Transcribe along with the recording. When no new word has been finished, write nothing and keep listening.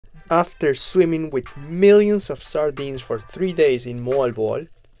After swimming with millions of sardines for 3 days in Moalboal,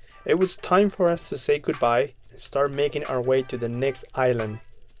 it was time for us to say goodbye and start making our way to the next island.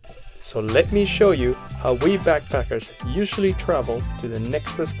 So let me show you how we backpackers usually travel to the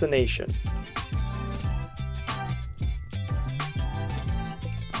next destination.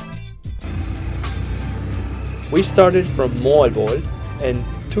 We started from Moalboal and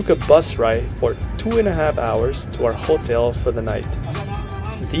took a bus ride for 2.5 hours to our hotel for the night.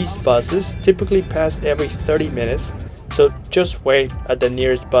 These buses typically pass every 30 minutes, so just wait at the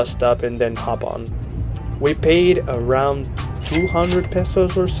nearest bus stop and then hop on. We paid around 200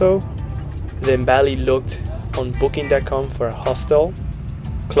 pesos or so. Then Bali looked on booking.com for a hostel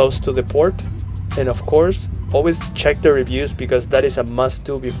close to the port, and of course always check the reviews because that is a must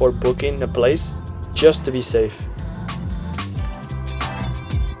do before booking a place, just to be safe.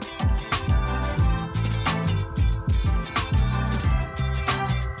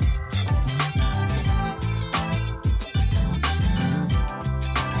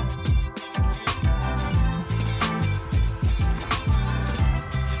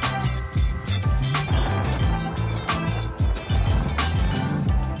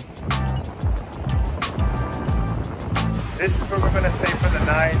 This is where we're gonna stay for the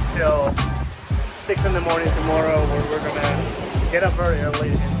night till 6 in the morning tomorrow, where we're gonna get up very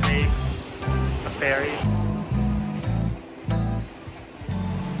early and take a ferry.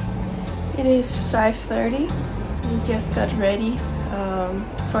 It is 5:30. We just got ready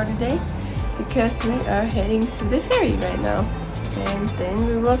for the day because we are heading to the ferry right now, and then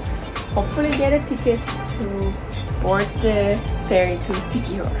we will hopefully get a ticket to board the ferry to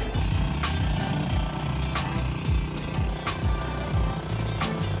Siquijor.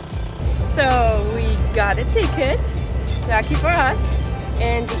 So we got a ticket, lucky for us,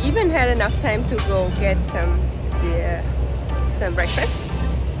 and we even had enough time to go get some breakfast.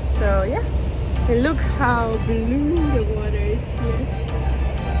 So yeah, and look how blue the water is here.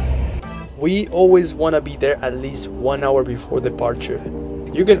 We always want to be there at least 1 hour before departure.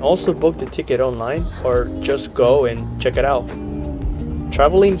 You can also book the ticket online or just go and check it out.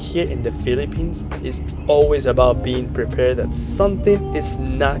 Traveling here in the Philippines is always about being prepared that something is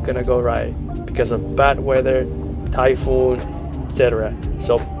not gonna go right because of bad weather, typhoon, etc.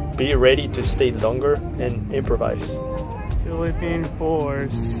 So be ready to stay longer and improvise. Philippine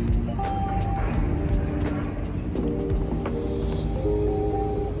force.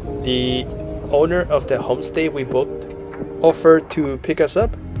 The owner of the homestay we booked offered to pick us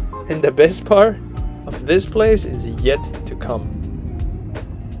up, and the best part of this place is yet to come.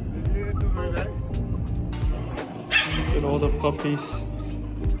 Look at all the puppies.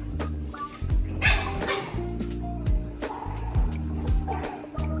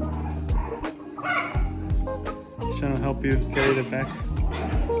 Trying to help you carry the bag.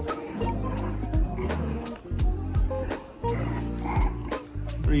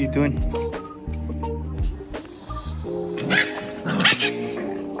 What are you doing?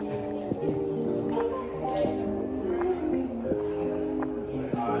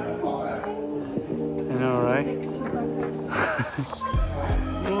 I know, right?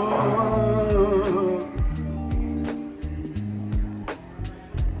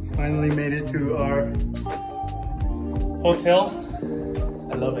 Finally made it to our hotel.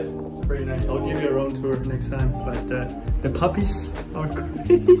 I love it. It's pretty nice. I'll give you a room tour next time. But the puppies are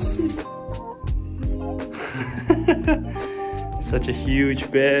crazy. Such a huge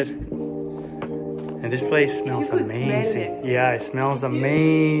bed. And this place smells amazing. Yeah, it smells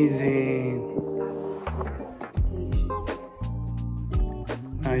amazing.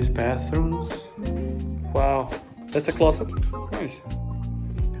 Nice bathrooms. Wow, that's a closet. Nice.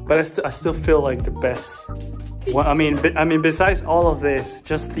 But I still feel like the best. Well, I mean, besides all of this,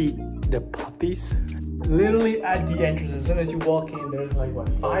 just the puppies. Literally at the entrance, as soon as you walk in, there's like what,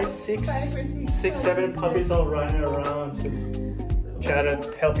 5, 6, 7 puppies all running around, just try to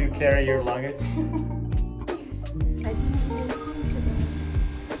help you carry your luggage.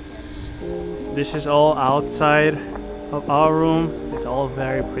 This is all outside of our room. It's all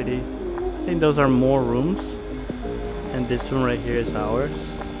very pretty. I think those are more rooms, and this one right here is ours.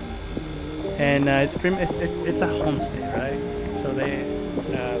 And it's a homestay, right? So they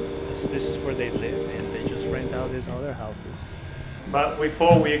this is where they live, and they just rent out these other houses. But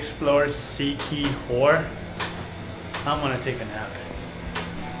before we explore Siquijor, I'm gonna take a nap.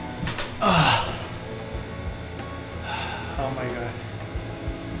 Oh my god.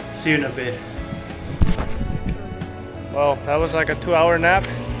 See you in a bit. Well, that was like a 2-hour nap.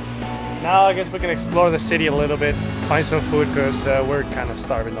 Now I guess we can explore the city a little bit, find some food, because we're kind of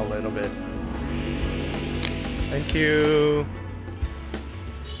starving a little bit. Thank you.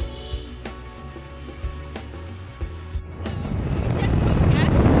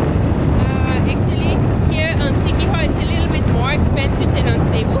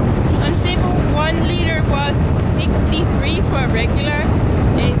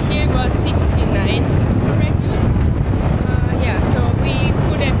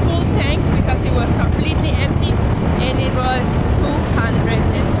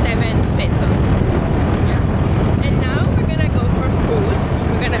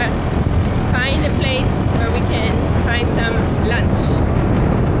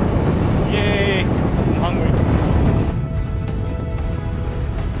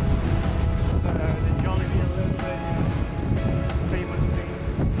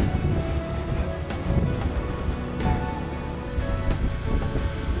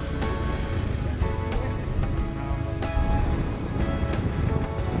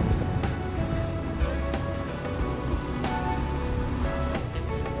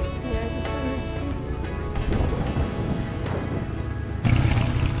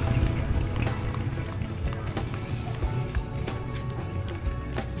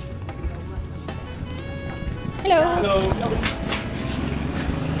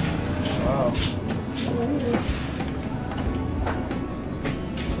 Wow.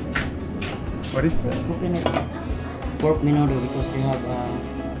 What is that? Cooking is pork menudo because you have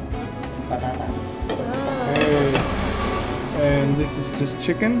patatas. Hey. And this is just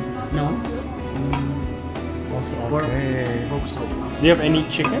chicken? No. Also, Pork, okay. pork soup. Do you have any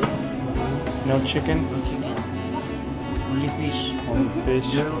chicken? No chicken? No chicken. Only fish. Only fish.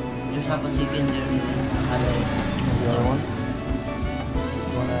 There's half a chicken there. The other one?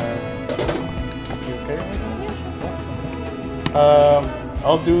 You okay?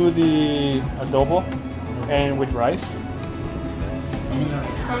 I'll do the adobo and with rice. How many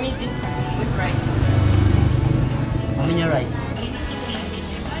rice? For me, this with rice. How many rice?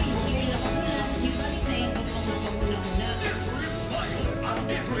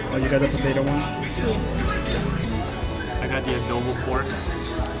 Oh, you got the potato one? Yes. I got the adobo pork,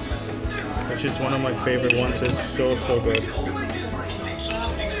 which is one of my favorite ones. It's so good.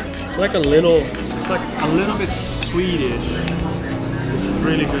 It's like a little bit sweetish, which is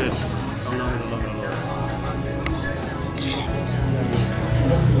really good. I love it, love it, love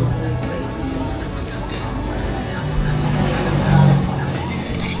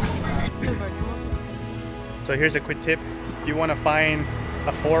it. So here's a quick tip: if you want to find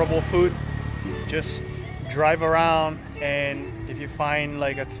affordable food, just drive around, and if you find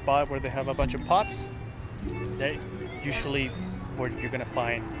like a spot where they have a bunch of pots, they usually where you're gonna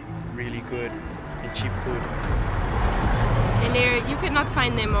find really good and cheap food. And you cannot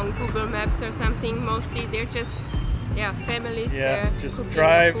find them on Google Maps or something. Mostly they're just families there just cooking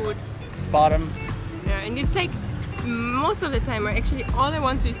drive, food. spot them. Yeah, and it's like most of the time, or actually all the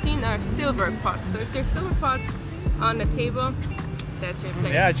ones we've seen are silver pots. So if there's silver pots on the table, that's your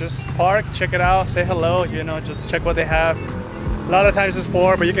place. Yeah, just park, check it out, say hello, you know, just check what they have. A lot of times it's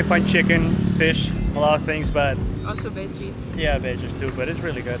poor, but you can find chicken, fish, a lot of things, but also veggies. yeah, veggies too, but it's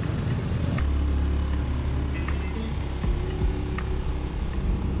really good.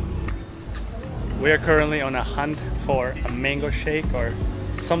 We are currently on a hunt for a mango shake or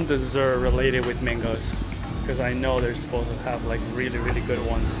some dessert related with mangoes, because I know they're supposed to have like really good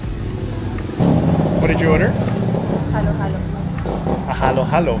ones. What did you order? Halo halo. A halo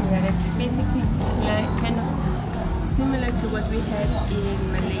halo. Yeah, it's basically like kind of similar to what we had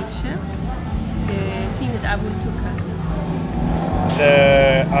in Malaysia. The thing that Abu took us.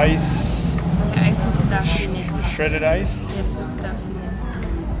 The ice. The ice with stuff in it. Shredded ice? Yes, with stuff in it.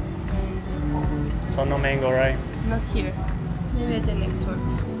 And So no mango, right? it's not here. Maybe at the next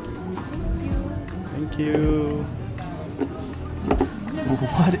one. Thank you.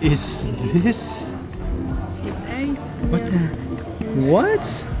 What is this? Shaved ice. What the?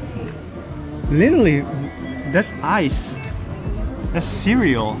 What? Literally, that's ice. That's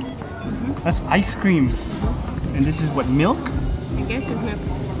cereal. That's ice cream. And this is what, milk? I guess with milk.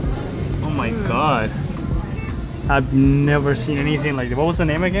 Oh my god. I've never seen anything like that. What was the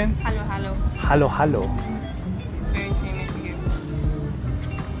name again? Halo halo. Halo halo. It's very famous here.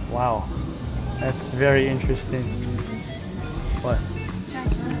 Wow. That's very interesting. What?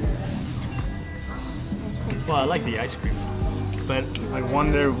 Well, I like the ice cream. But I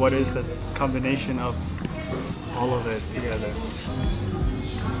wonder what is the combination of all of it together.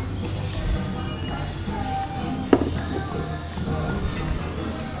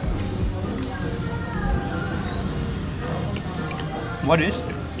 What is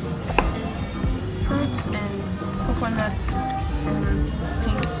it? Fruits and coconut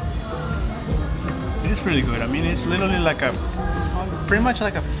things. It's really good. I mean, it's literally like it's pretty much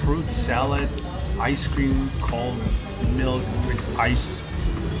like a fruit salad, ice cream, cold milk with ice.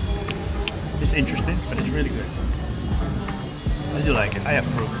 It's interesting, but it's really good. I do like it. I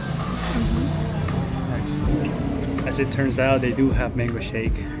approve. Nice. As it turns out, they do have mango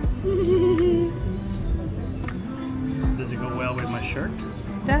shake. Does it go well with my shirt?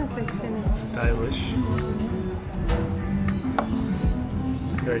 That's actually. Stylish.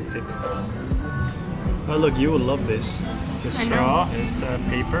 It's very thick. Oh look, you will love this. The straw is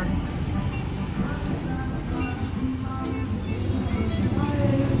paper.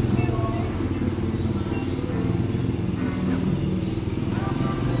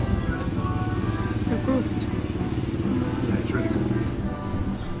 Approved. Yeah, it's really good.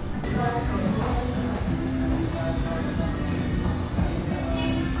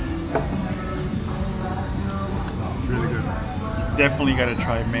 Oh, it's really good. Definitely gotta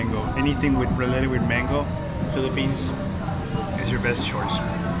try mango. Anything related with mango, Philippines is your best choice.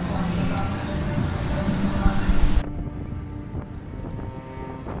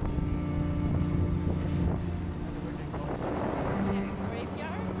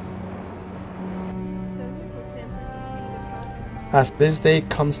 As this day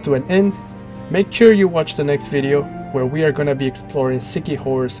comes to an end, make sure you watch the next video where we are gonna be exploring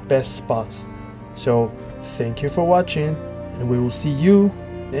Siquijor's best spots. So thank you for watching, and we will see you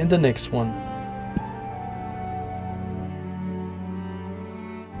in the next one.